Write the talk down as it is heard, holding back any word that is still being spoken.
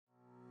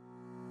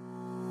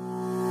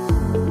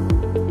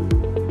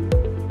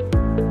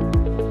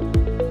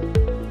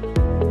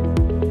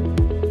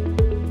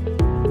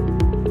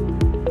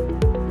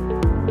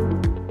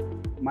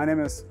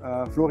is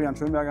Florian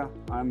Schönberger.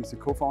 I'm the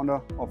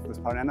co-founder of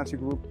VISPIRON Energy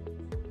Group.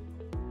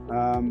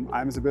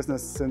 I'm in the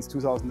business since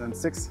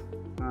 2006,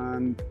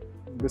 and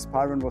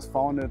VISPIRON was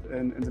founded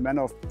in the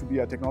manner to be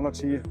a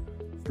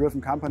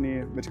technology-driven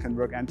company which can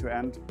work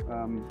end-to-end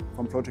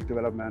from project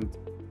development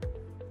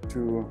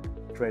to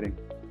trading.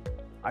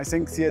 I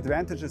think the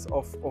advantages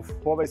of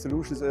Huawei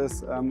solutions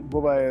is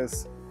Huawei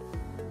is,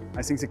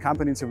 I think, the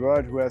company in the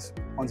world who has,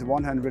 on the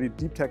one hand, really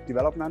deep tech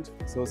development,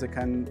 so they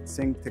can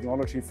think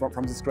technology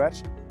from the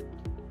scratch.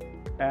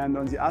 And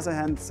on the other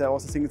hand, they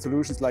also think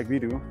solutions like we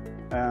do.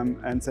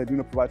 And they do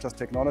not provide just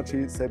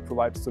technology, they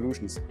provide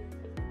solutions.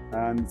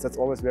 And that's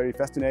always very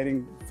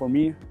fascinating for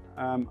me.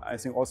 I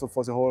think also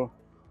for the whole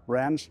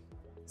range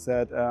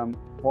that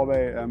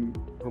Huawei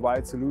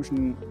provides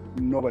solution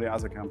nobody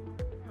else can.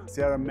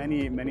 There are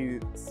many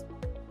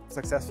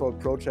successful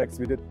projects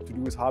we did to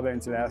do with Huawei in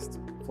the last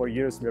 4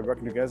 years. We are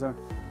working together.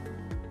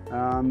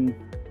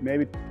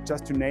 Maybe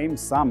just to name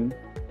some.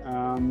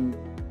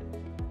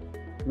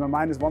 In my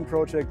mind is one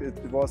project.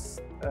 It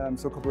was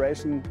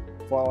cooperation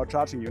for our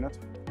charging unit.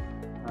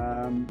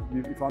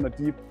 We found a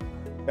deep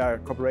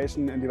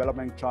cooperation in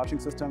developing charging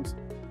systems.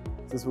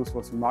 This was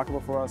what's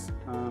remarkable for us.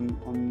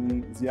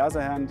 On the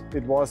other hand,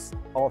 it was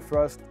our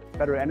first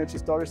battery energy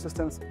storage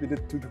systems we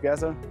did two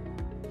together.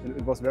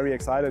 It was very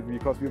excited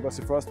because we was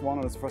the first one,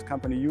 or the first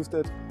company used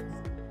it,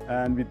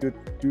 and we did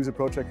do the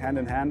project hand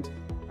in hand.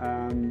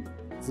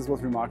 This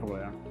was remarkable,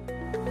 yeah.